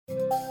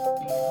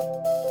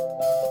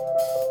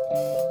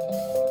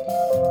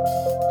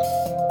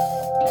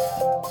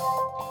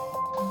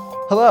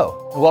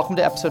Hello, and welcome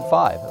to episode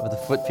 5 of the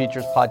Foot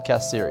Features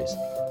podcast series.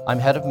 I'm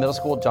head of middle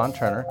school John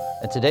Turner,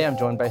 and today I'm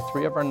joined by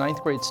 3 of our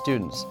 9th grade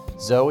students,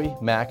 Zoe,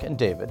 Mac, and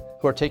David,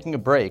 who are taking a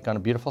break on a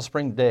beautiful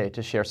spring day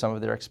to share some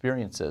of their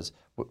experiences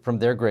from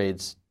their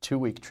grade's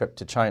 2-week trip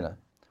to China.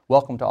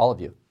 Welcome to all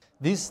of you.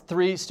 These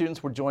 3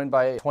 students were joined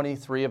by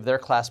 23 of their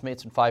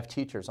classmates and 5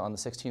 teachers on the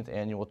 16th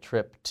annual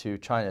trip to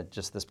China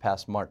just this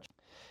past March.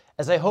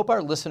 As I hope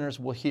our listeners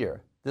will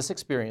hear, this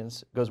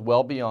experience goes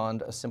well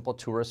beyond a simple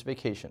tourist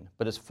vacation,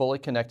 but is fully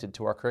connected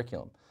to our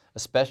curriculum,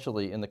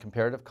 especially in the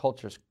comparative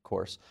cultures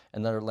course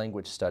and their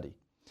language study.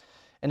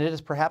 And it is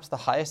perhaps the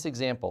highest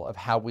example of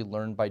how we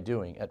learn by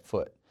doing at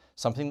Foot,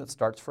 something that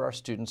starts for our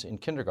students in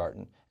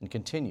kindergarten and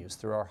continues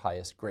through our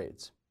highest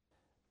grades.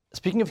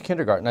 Speaking of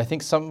kindergarten, I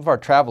think some of our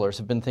travelers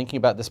have been thinking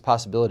about this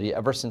possibility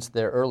ever since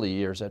their early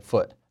years at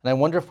Foot. And I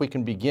wonder if we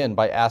can begin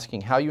by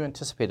asking how you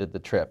anticipated the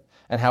trip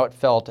and how it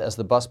felt as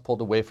the bus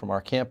pulled away from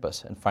our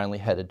campus and finally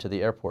headed to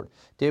the airport.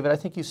 David, I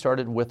think you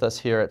started with us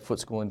here at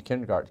Foot School in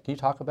kindergarten. Can you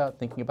talk about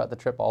thinking about the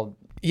trip all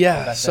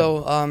back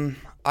then?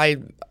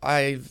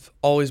 I've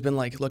always been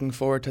looking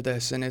forward to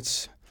this, and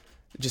it's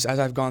just as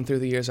I've gone through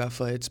the years at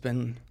Foot, it's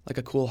been like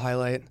a cool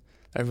highlight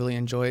that I've really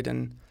enjoyed,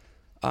 and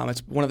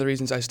it's one of the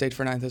reasons I stayed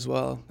for 9th as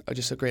well.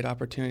 Just a great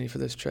opportunity for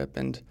this trip,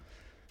 and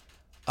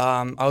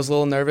I was a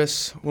little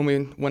nervous when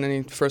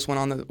we first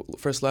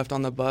left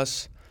on the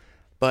bus,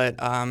 but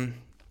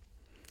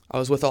I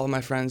was with all of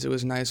my friends. It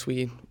was nice.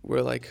 We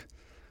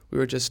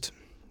were just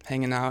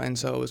hanging out, and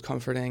so it was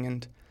comforting,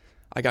 and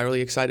I got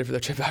really excited for the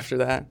trip after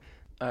that.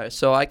 All right,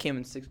 so I came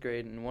in 6th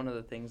grade, and one of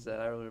the things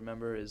that I really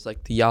remember is the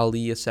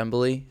Yali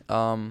assembly.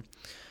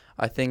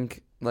 I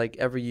think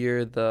every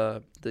year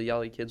the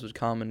Yali kids would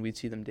come and we'd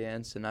see them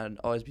dance, and I'd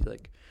always be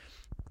like,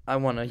 I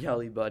want a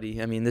Yali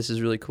buddy. I mean, this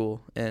is really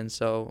cool. And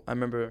so I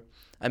remember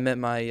I met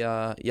my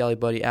Yali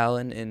buddy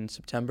Alan in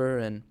September,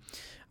 and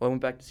I went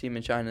back to see him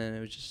in China, and it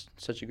was just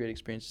such a great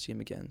experience to see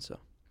him again. So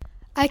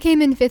I came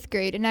in 5th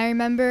grade, and I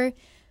remember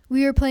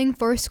we were playing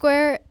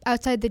Foursquare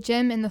outside the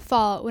gym in the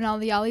fall when all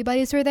the Yali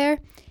buddies were there,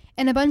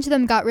 and a bunch of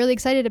them got really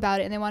excited about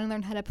it, and they wanted to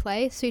learn how to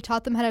play, so we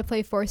taught them how to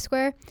play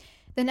Foursquare.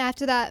 Then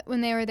after that,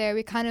 when they were there,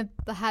 we kind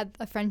of had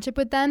a friendship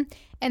with them,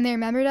 and they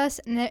remembered us,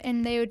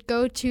 and they would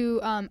go to,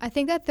 I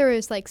think that there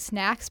was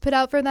snacks put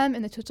out for them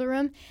in the tutor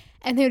room,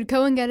 and they would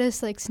go and get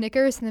us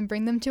Snickers and then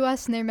bring them to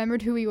us, and they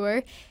remembered who we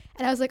were.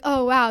 And I was like,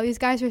 oh, wow, these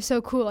guys are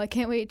so cool. I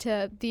can't wait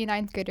to be a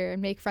 9th grader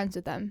and make friends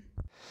with them.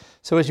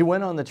 So as you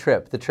went on the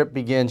trip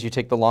begins, you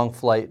take the long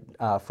flight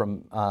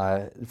from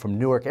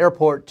Newark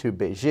Airport to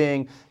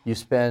Beijing. You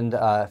spend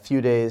a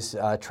few days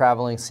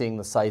traveling, seeing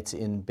the sights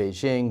in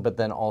Beijing, but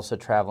then also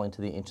traveling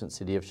to the ancient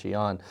city of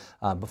Xi'an.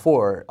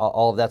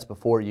 All of that's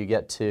before you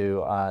get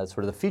to sort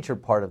of the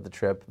featured part of the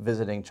trip,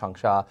 visiting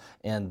Changsha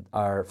and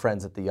our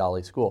friends at the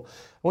Yali School.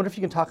 I wonder if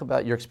you can talk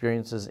about your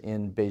experiences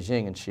in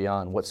Beijing and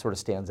Xi'an. What sort of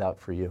stands out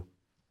for you?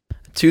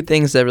 2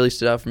 things that really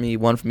stood out for me,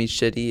 one from each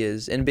city,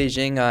 is in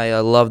Beijing, I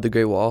love the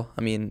Great Wall.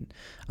 I mean,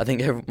 I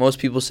think most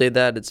people say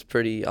that. It's a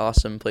pretty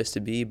awesome place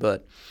to be,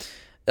 but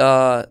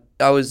I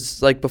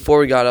was, before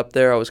we got up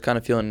there, I was kind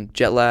of feeling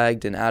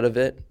jet-lagged and out of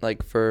it,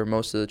 for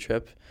most of the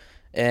trip.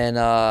 And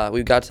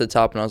we got to the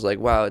top, and I was like,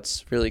 wow,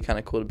 it's really kind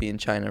of cool to be in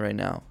China right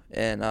now.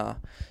 And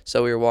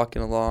so we were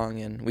walking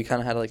along, and we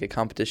kind of had, a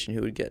competition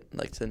who would get,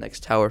 to the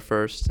next tower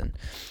first. And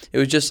it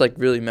was just,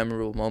 really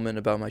memorable moment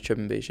about my trip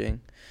in Beijing.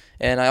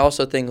 And I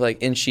also think,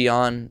 in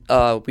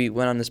Xi'an, we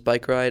went on this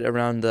bike ride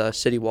around the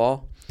city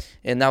wall,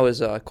 and that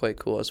was quite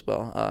cool as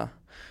well.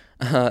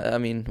 I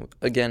mean,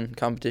 again,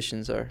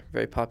 competitions are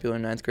very popular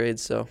in 9th grade,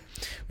 so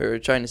we were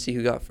trying to see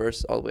who got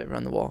first all the way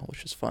around the wall,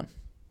 which was fun.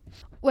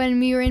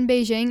 When we were in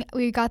Beijing,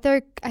 we got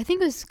there, I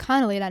think it was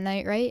kind of late at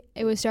night, right?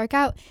 It was dark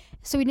out,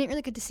 so we didn't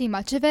really get to see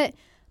much of it.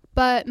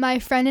 But my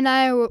friend and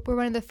I were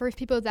one of the first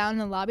people down in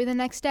the lobby the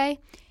next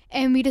day.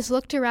 And we just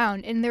looked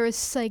around, and there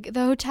was, the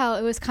hotel,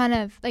 it was kind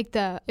of,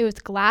 it was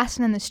glass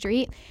and on the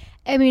street.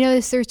 And we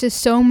noticed there's just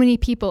so many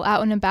people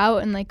out and about,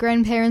 and,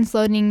 grandparents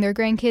loading their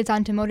grandkids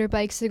onto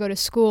motorbikes to go to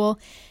school.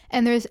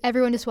 And there's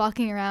everyone just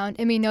walking around.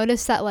 And we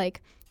noticed that, I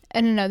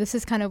don't know, this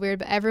is kind of weird,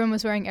 but everyone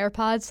was wearing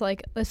AirPods,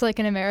 it's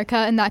in America.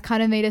 And that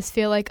kind of made us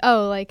feel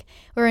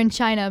we're in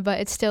China, but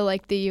it's still,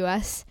 the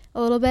U.S.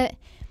 a little bit.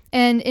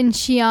 And in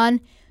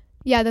Xi'an,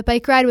 yeah, the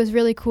bike ride was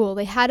really cool.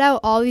 They had out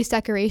all these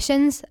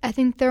decorations. I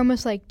think they're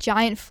almost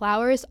giant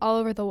flowers all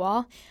over the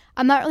wall.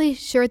 I'm not really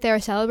sure what they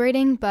were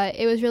celebrating, but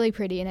it was really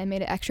pretty, and it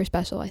made it extra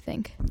special, I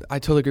think. I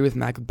totally agree with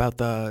Mac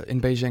about in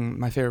Beijing,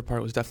 my favorite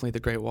part was definitely the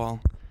Great Wall.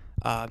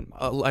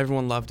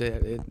 Everyone loved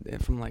it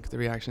from the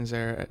reactions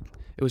there.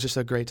 It was just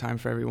a great time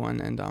for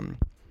everyone, and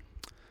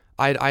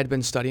I'd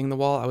been studying the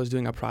wall. I was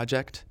doing a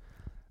project.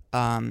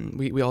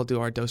 We all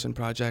do our docent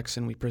projects,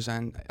 and we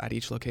present at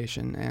each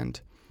location, and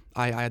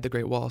I had the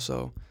Great Wall,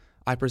 so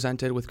I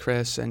presented with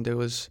Chris, and it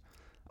was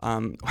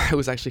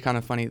actually kind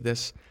of funny.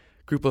 This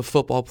group of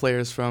football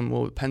players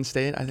from Penn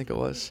State, I think it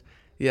was.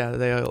 Yeah,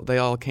 they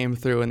all came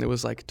through, and it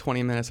was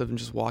 20 minutes of them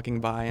just walking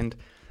by. And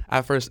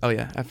at first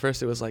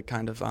it was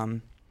kind of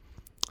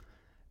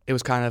it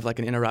was kind of like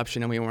an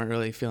interruption and we weren't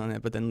really feeling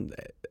it. But then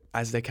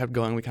as they kept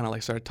going, we kind of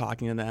like started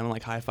talking to them and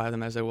like high-fived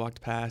them as they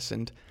walked past.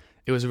 And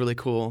it was really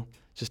cool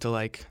just to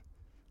like,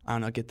 I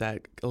don't know, get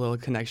that a little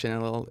connection,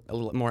 a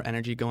little more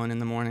energy going in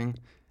the morning.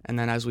 And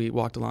then as we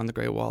walked along the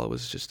Great Wall, it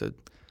was just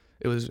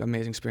it was an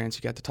amazing experience.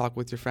 You got to talk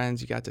with your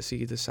friends, you got to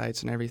see the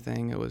sights and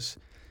everything.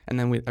 And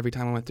then every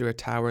time I went through a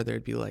tower,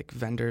 there'd be like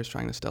vendors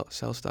trying to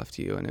sell stuff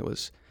to you. And it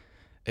was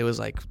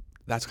like,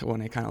 that's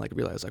when I kind of like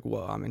realized like,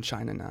 whoa, I'm in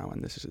China now,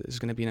 and this is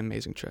going to be an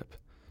amazing trip.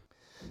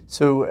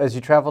 So as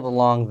you traveled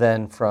along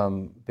then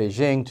from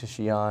Beijing to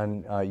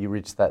Xi'an, you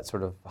reached that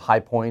sort of high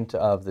point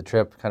of the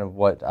trip, kind of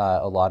what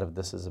a lot of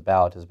this is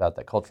about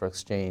that cultural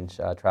exchange,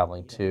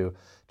 traveling to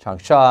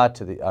Changsha,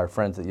 to our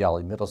friends at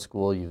Yali Middle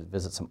School. You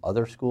visit some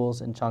other schools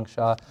in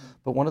Changsha.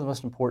 But one of the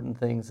most important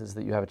things is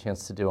that you have a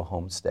chance to do a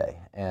homestay.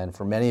 And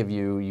for many of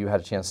you, you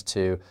had a chance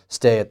to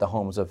stay at the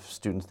homes of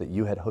students that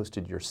you had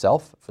hosted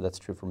yourself. That's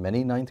true for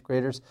many ninth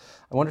graders.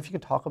 I wonder if you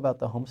could talk about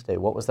the homestay.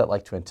 What was that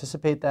like to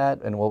anticipate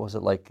that, and what was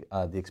it like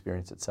the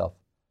experience itself?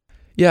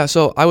 Yeah,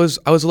 so I was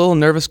a little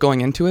nervous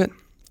going into it,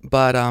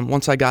 but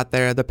once I got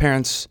there, the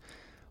parents,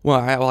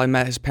 I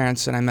met his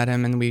parents and I met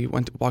him, and we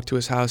walked to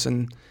his house,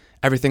 and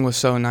everything was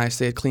so nice.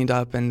 They had cleaned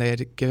up and they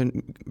had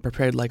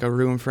prepared like a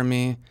room for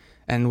me,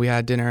 and we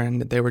had dinner,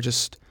 and they were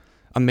just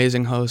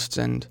amazing hosts,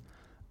 and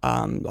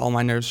all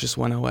my nerves just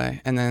went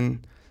away. And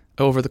then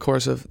over the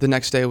course of the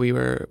next day, we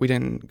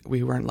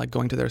weren't like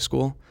going to their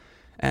school,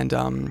 and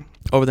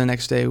over the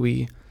next day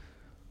we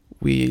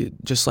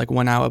just like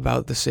went out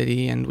about the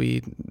city, and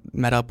we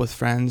met up with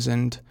friends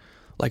and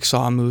like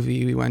saw a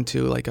movie. We went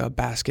to like a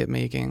basket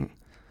making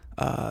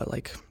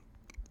like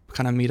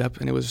kind of meet up,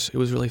 and it was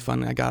really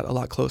fun. I got a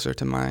lot closer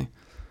to my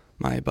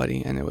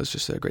buddy, and it was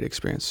just a great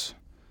experience.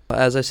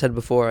 As I said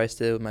before, I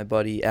stayed with my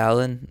buddy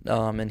Alan,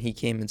 and he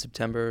came in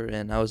September,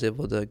 and I was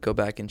able to go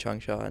back in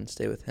Changsha and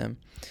stay with him.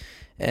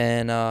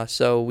 And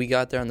so we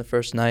got there on the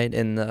first night,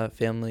 and the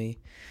family,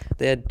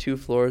 they had 2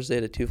 floors. They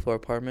had a 2-floor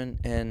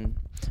apartment, and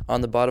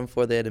on the bottom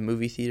floor they had a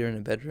movie theater and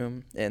a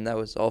bedroom, and that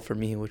was all for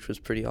me, which was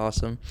pretty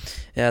awesome.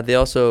 Yeah, they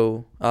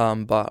also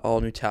bought all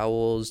new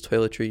towels,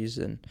 toiletries,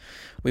 and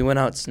we went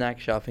out snack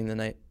shopping the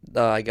night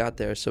I got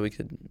there, so we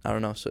could,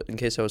 so in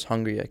case I was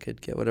hungry, I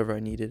could get whatever I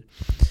needed.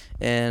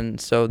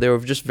 And so they were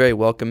just very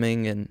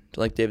welcoming, and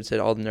like David said,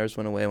 all the nerves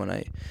went away when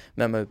I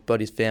met my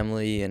buddy's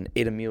family and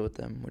ate a meal with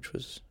them, which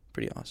was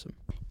pretty awesome.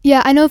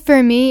 Yeah, I know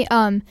for me,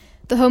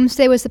 the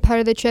homestay was the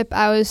part of the trip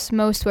I was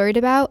most worried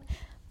about.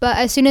 But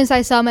as soon as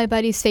I saw my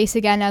buddy's face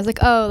again, I was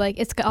like, oh, like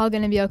it's all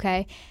going to be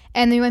okay.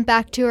 And we went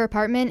back to her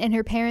apartment, and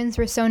her parents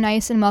were so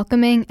nice and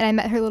welcoming. And I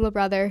met her little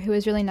brother, who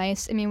was really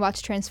nice. And we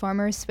watched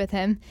Transformers with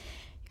him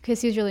because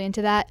he was really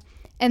into that.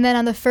 And then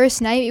on the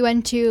first night, we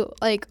went to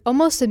like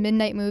almost a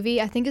midnight movie.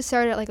 I think it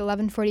started at like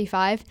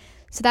 11:45.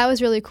 So that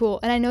was really cool.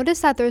 And I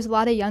noticed that there was a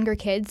lot of younger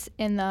kids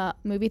in the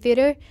movie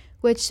theater,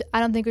 which I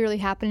don't think would really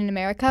happen in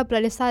America, but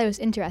I just thought it was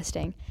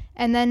interesting.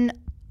 And then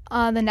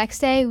the next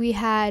day, we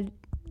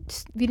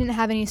didn't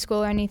have any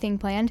school or anything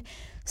planned.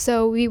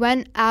 So we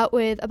went out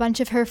with a bunch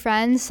of her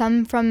friends,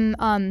 some from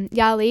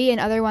Yali and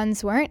other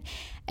ones weren't.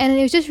 And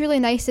it was just really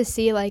nice to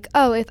see like,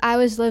 oh, if I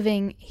was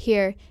living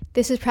here,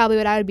 this is probably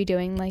what I would be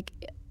doing. Like,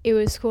 it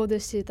was cool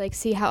just to like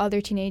see how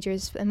other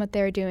teenagers and what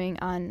they were doing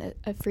on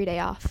a free day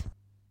off.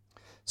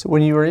 So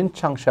when you were in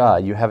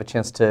Changsha, you have a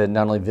chance to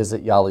not only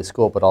visit Yali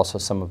School, but also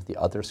some of the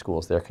other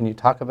schools there. Can you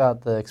talk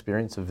about the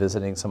experience of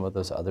visiting some of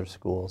those other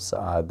schools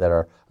that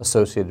are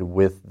associated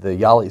with the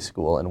Yali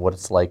School, and what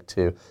it's like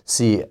to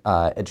see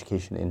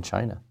education in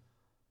China?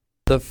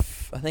 I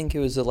think it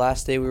was the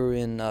last day we were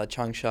in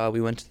Changsha. We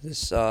went to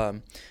this,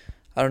 I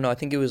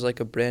think it was like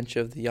a branch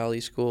of the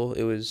Yali School.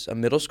 It was a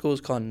middle school. It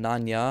was called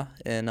Nanya,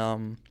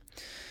 and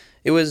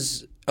it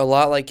was a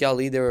lot like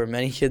Yali. There were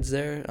many kids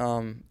there,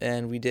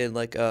 and we did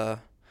like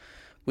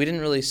we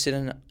didn't really sit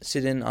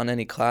in on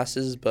any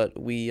classes, but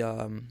we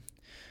were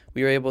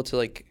able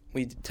to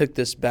we took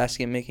this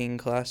basket making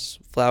class,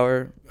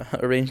 flower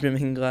arrangement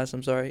making class,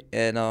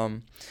 and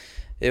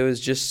it was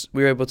just,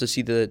 we were able to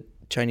see the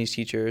Chinese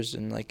teachers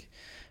and like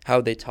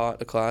how they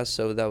taught a class,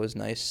 so that was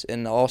nice.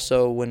 And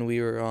also when we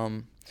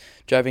were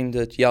driving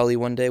to Yali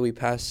one day, we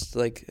passed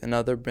like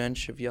another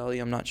branch of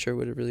Yali. I'm not sure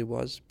what it really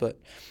was,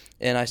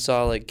 and I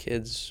saw like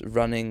kids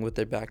running with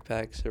their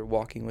backpacks or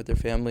walking with their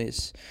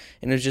families,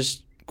 and it was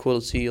just cool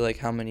to see like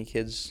how many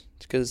kids,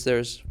 because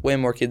there's way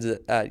more kids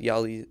at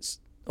Yali,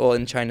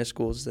 in China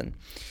schools than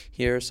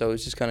here, so it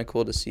was just kind of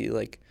cool to see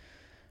like,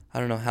 I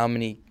don't know how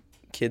many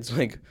kids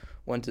like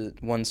went to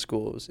one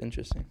school. It was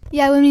interesting.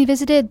 Yeah, when we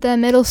visited the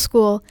middle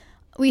school,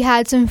 we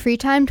had some free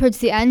time towards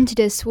the end to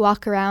just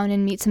walk around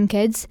and meet some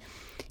kids.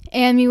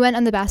 And we went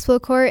on the basketball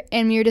court,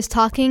 and we were just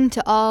talking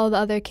to all the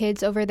other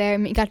kids over there,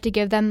 and we got to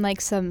give them like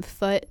some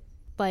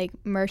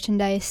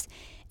merchandise.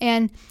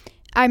 And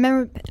I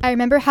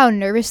remember how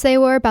nervous they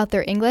were about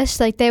their English.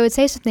 Like, they would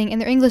say something,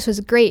 and their English was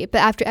great, but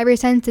after every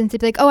sentence,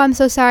 they'd be like, oh, I'm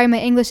so sorry, my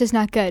English is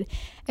not good.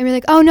 And we're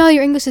like, oh, no,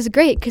 your English is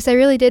great, because I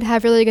really did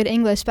have really good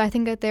English, but I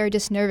think that they were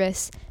just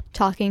nervous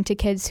talking to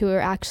kids who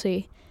were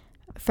actually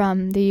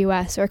from the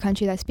U.S. or a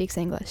country that speaks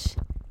English.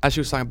 As she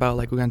was talking about,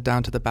 like, we went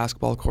down to the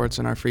basketball courts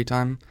in our free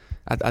time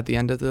at the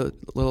end of the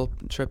little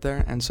trip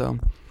there, and so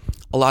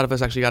a lot of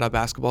us actually got a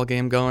basketball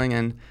game going,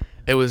 and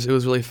it was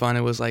really fun.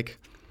 It was like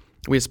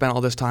we had spent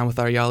all this time with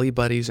our Yali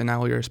buddies, and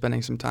now we were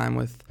spending some time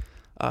with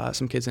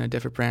some kids in a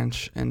different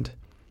branch, and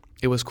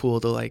it was cool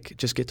to like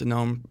just get to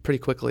know them pretty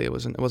quickly. It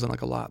wasn't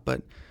like a lot,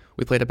 but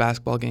we played a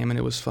basketball game and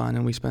it was fun,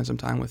 and we spent some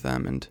time with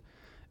them, and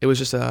it was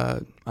just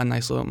a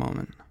nice little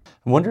moment.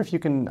 I wonder if you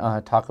can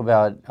talk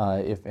about,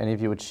 if any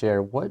of you would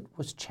share, what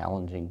was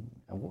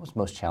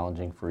most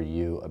challenging for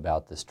you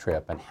about this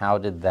trip, and how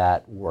did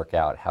that work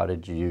out? How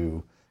did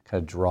you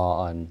kind of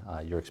draw on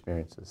your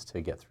experiences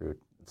to get through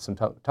some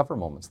tougher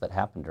moments that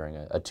happened during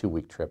a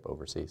 2-week trip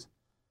overseas?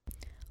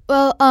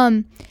 Well,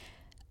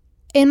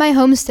 in my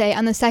homestay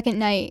on the second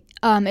night,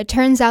 it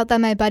turns out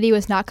that my buddy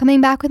was not coming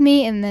back with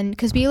me, and then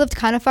because we lived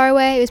kind of far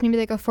away, it was maybe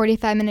like a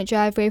 45-minute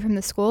drive away from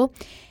the school,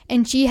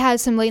 and she had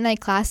some late night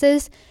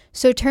classes.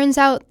 So it turns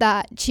out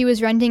that she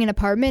was renting an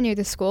apartment near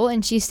the school,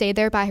 and she stayed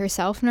there by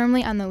herself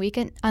normally on the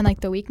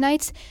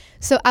weeknights.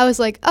 So I was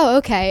like, oh,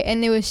 okay.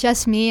 And it was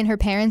just me and her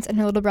parents and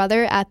her little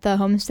brother at the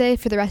homestay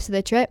for the rest of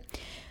the trip.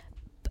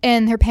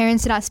 And her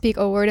parents did not speak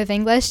a word of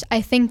English.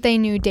 I think they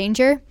knew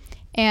danger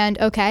and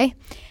okay.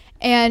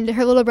 And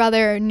her little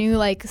brother knew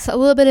like a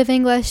little bit of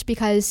English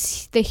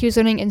because he was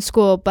learning in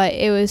school, but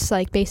it was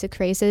like basic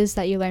phrases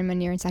that you learn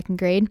when you're in second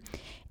grade.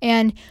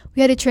 And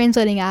we had a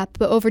translating app,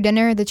 but over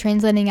dinner, the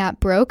translating app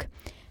broke.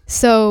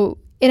 So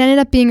it ended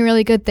up being a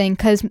really good thing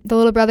because the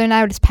little brother and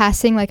I were just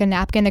passing like a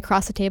napkin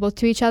across the table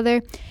to each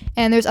other.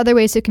 And there's other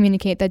ways to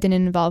communicate that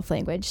didn't involve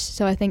language.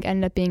 So I think it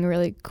ended up being a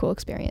really cool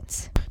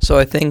experience. So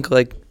I think,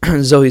 like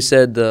Zoe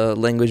said, the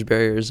language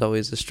barrier is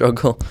always a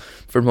struggle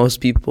for most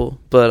people.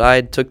 But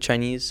I took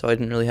Chinese, so I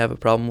didn't really have a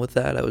problem with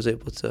that. I was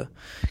able to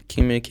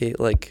communicate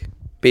like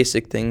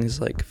basic things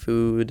like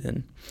food,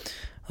 and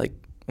like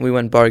we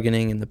went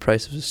bargaining and the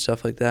prices and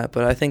stuff like that.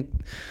 But I think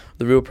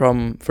the real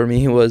problem for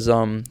me was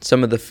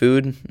some of the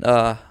food.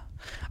 I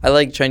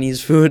like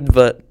Chinese food,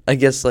 but I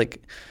guess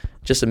like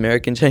just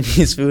American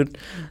Chinese food.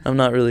 I'm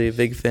not really a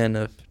big fan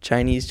of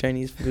Chinese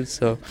food,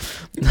 so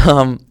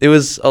it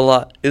was a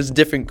lot. It was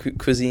different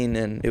cuisine,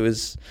 and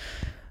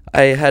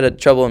I had a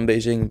trouble in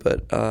Beijing,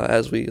 but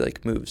as we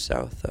like moved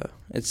south,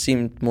 it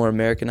seemed more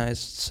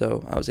Americanized,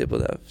 so I was able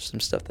to have some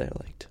stuff that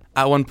I liked.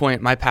 At one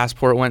point, my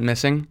passport went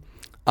missing.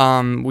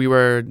 We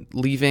were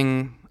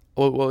leaving.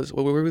 What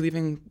were we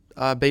leaving?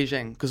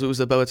 Beijing, because it was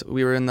the boat.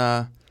 We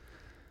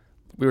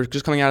were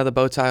just coming out of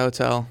the Bowtie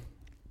Hotel,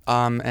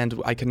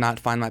 and I could not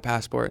find my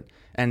passport.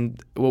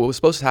 And what was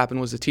supposed to happen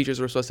was the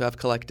teachers were supposed to have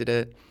collected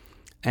it,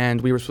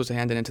 and we were supposed to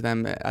hand it in to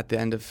them at the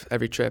end of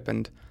every trip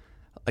and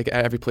like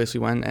at every place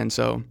we went. And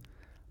so,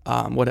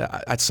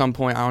 at some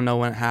point, I don't know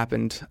when it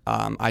happened.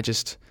 I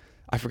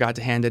forgot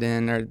to hand it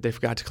in, or they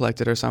forgot to collect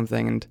it, or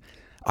something. And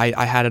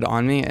I had it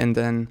on me, and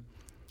then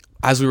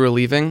as we were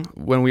leaving,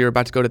 when we were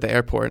about to go to the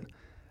airport,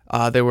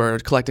 they were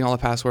collecting all the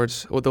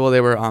passports. Well, they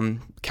were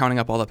counting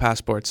up all the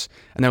passports,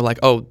 and they were like,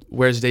 "Oh,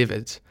 where's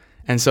David's?"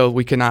 And so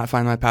we could not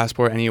find my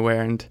passport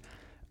anywhere, and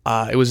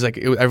it was like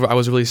I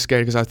was really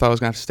scared because I thought I was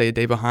gonna have to stay a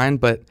day behind.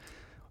 But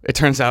it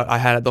turns out I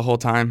had it the whole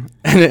time,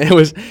 and it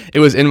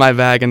was in my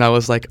bag, and I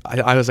was like,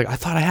 I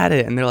thought I had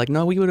it, and they're like,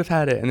 "No, we would have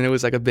had it," and then it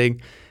was like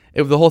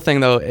the whole thing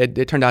though.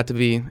 It turned out to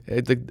be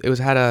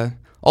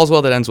all's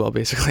well that ends well,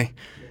 basically.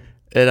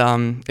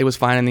 It was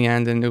fine in the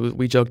end, and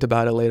we joked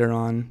about it later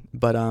on,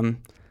 but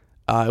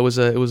it was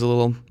a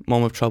little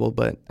moment of trouble,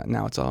 but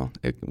now it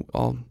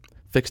all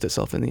fixed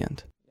itself in the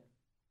end.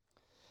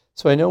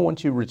 So I know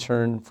once you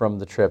return from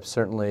the trip,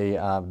 certainly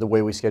the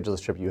way we schedule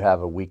this trip, you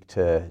have a week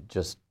to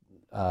just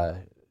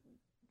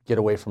get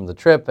away from the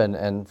trip,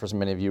 and for so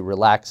many of you,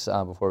 relax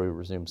before we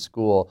resume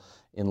school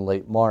in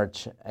late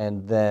March,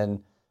 and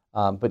then.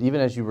 But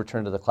even as you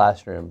return to the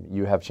classroom,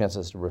 you have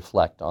chances to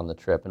reflect on the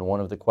trip. And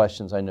one of the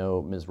questions I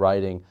know Ms.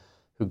 Riding,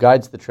 who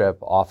guides the trip,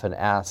 often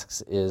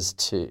asks is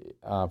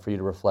for you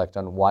to reflect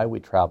on why we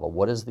travel.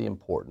 What is the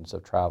importance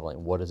of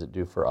traveling? What does it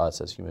do for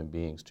us as human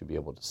beings to be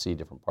able to see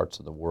different parts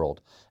of the world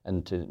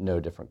and to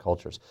know different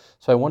cultures?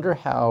 So I wonder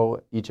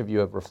how each of you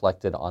have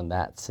reflected on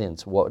that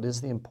since. What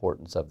is the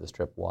importance of this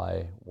trip?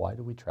 Why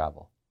do we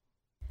travel?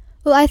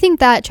 Well, I think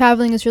that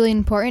traveling is really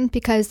important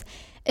because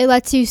it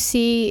lets you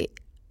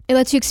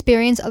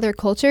experience other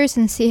cultures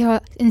and see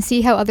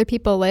how other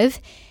people live.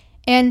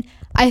 And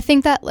I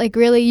think that like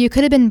really you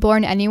could have been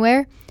born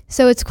anywhere.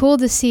 So it's cool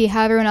to see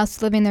how everyone else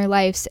is living their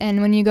lives.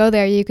 And when you go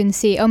there, you can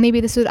see, oh, maybe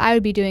this is what I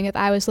would be doing if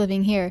I was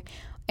living here.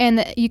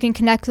 And you can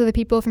connect with the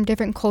people from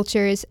different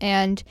cultures.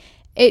 And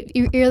it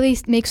really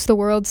makes the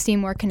world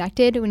seem more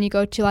connected when you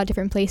go to a lot of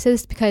different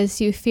places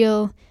because you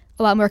feel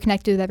a lot more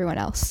connected with everyone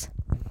else.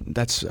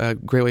 That's a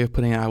great way of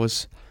putting it. I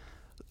was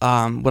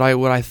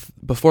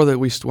before that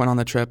we went on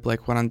the trip,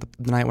 like when on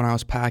the night when I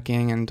was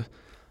packing and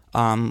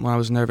when I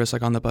was nervous,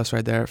 like on the bus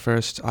ride there at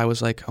first, I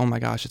was like, oh my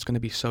gosh, it's going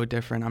to be so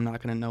different. I'm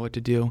not going to know what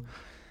to do,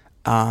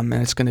 and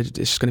it's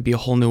just going to be a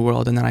whole new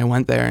world. And then I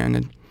went there,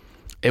 and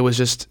it was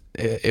just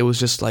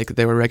like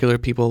they were regular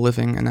people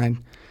living,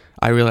 and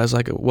I realized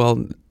like,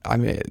 well, I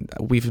mean,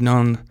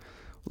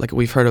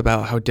 we've heard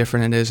about how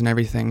different it is and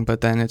everything,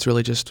 but then it's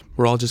really just,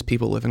 we're all just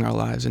people living our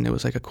lives, and it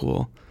was like a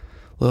cool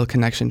little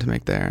connection to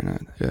make there,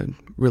 and I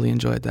really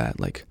enjoyed that,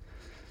 like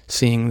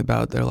seeing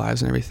about their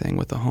lives and everything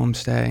with the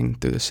homestaying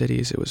through the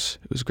cities. It was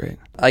great.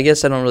 I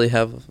guess I don't really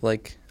have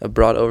like a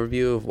broad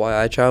overview of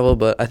why I travel,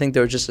 but I think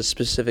there was just a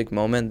specific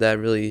moment that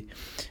really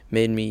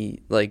made me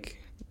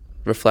like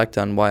reflect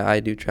on why I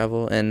do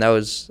travel, and that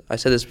was, I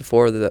said this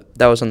before,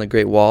 that was on the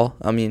Great Wall.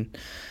 I mean,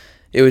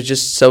 it was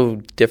just so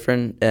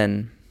different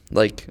and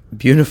like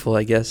beautiful,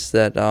 I guess,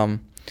 that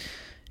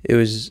it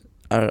was,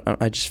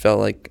 I just felt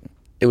like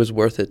it was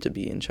worth it to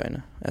be in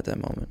China at that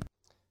moment.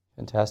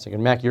 Fantastic.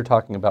 And Mac, you're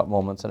talking about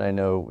moments, and I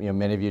know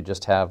many of you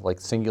just have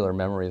like singular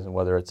memories, and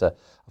whether it's a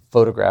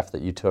photograph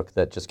that you took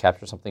that just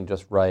captured something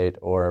just right,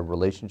 or a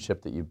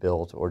relationship that you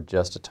built, or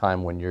just a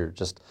time when you're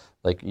just,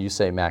 like you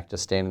say, Mac,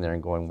 just standing there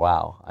and going,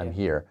 wow, I'm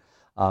here.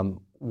 I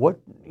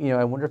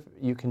wonder if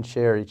you can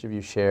share, each of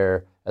you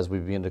share, as we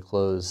begin to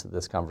close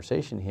this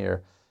conversation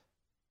here,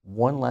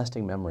 one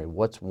lasting memory.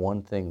 What's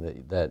one thing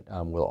that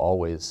will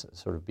always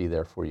sort of be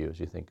there for you as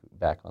you think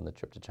back on the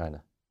trip to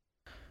China?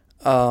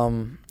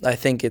 I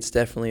think it's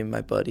definitely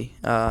my buddy.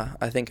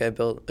 I think I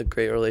built a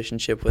great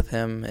relationship with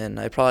him, and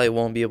I probably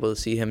won't be able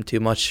to see him too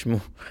much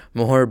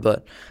more,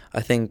 but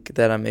I think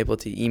that I'm able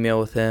to email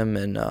with him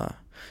and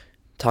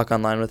talk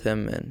online with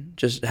him, and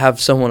just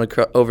have someone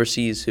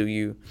overseas who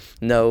you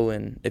know,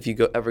 and if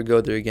you ever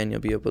go there again,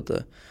 you'll be able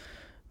to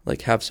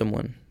like have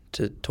someone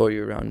to tour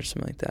you around or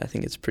something like that. I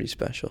think it's pretty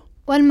special.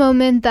 One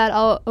moment that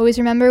I'll always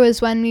remember was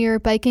when we were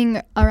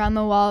biking around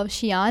the wall of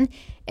Xi'an,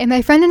 and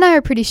my friend and I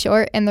were pretty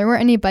short, and there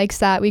weren't any bikes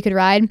that we could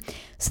ride.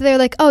 So they were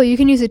like, oh, you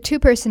can use a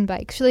 2-person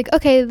bike. So we're like,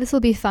 okay, this will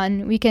be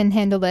fun. We can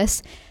handle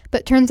this.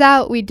 But turns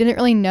out we didn't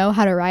really know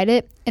how to ride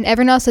it, and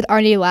everyone else had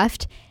already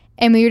left,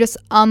 and we were just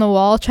on the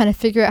wall trying to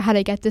figure out how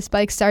to get this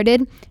bike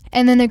started.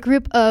 And then a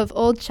group of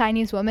old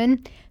Chinese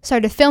women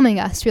started filming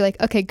us. We were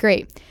like, okay,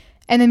 great.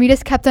 And then we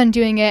just kept on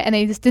doing it, and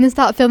they just didn't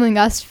stop filming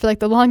us for like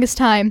the longest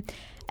time.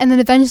 And then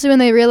eventually when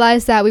they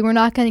realized that we were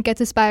not going to get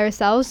this by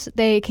ourselves,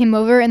 they came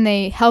over and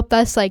they helped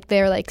us. Like,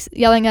 they were like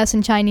yelling at us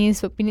in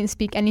Chinese, but we didn't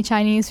speak any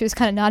Chinese. We were just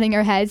kind of nodding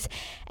our heads.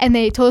 And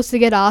they told us to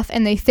get off,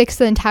 and they fixed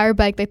the entire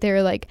bike. Like, they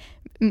were like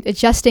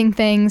adjusting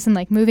things and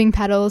like moving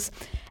pedals.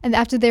 And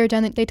after they were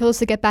done, they told us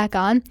to get back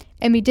on.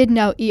 And we did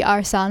know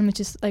ER-san, which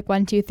is like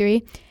 1, 2,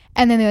 3.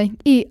 And then they're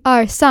like,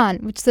 ER-san,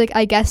 which is like,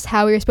 I guess,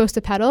 how we were supposed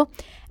to pedal.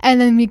 And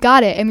then we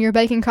got it, and we were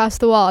biking across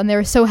the wall, and they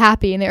were so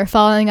happy, and they were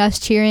following us,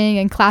 cheering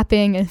and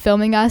clapping and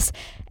filming us.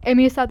 And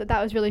we just thought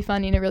that was really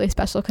funny and a really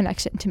special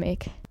connection to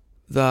make.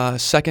 The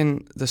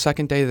second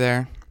day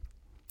there,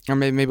 or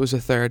maybe it was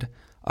the third,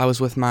 I was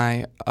with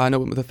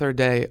the third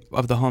day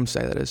of the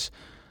homestay, that is.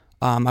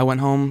 I went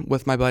home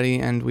with my buddy,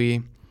 and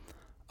we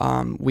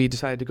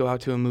decided to go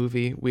out to a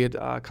movie. We had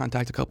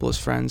contacted a couple of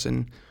his friends,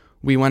 and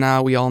we went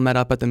out. We all met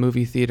up at the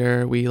movie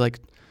theater. We like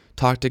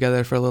talked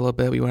together for a little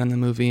bit. We went in the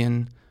movie,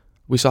 and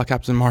we saw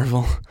Captain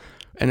Marvel,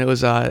 and it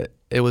was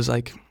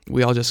like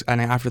we all just,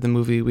 and after the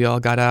movie we all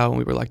got out and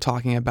we were like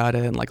talking about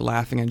it and like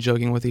laughing and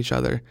joking with each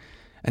other,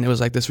 and it was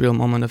like this real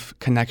moment of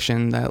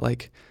connection that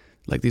like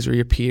these were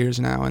your peers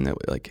now, and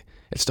it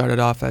started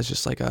off as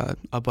just like a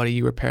buddy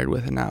you were paired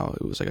with, and now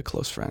it was like a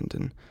close friend,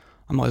 and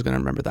I'm always going to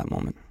remember that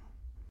moment.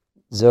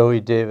 Zoe,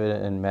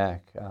 David, and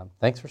Mac,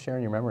 thanks for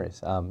sharing your memories.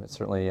 It's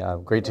certainly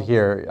great to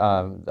hear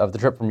of the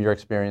trip from your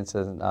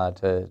experiences, and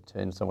to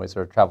in some ways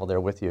sort of travel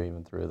there with you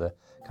even through the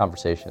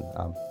conversation.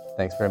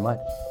 Thanks very much.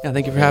 Yeah,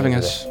 thank you for having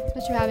us.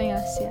 Thanks for having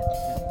us, yeah.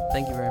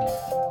 Thank you very much.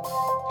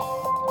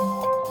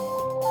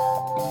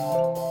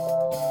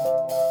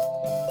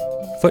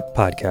 Foot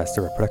Podcasts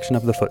are a production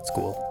of the Foot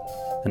School,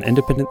 an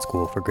independent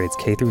school for grades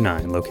K through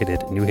 9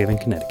 located in New Haven,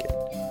 Connecticut.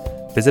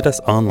 Visit us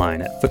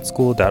online at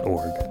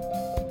footschool.org.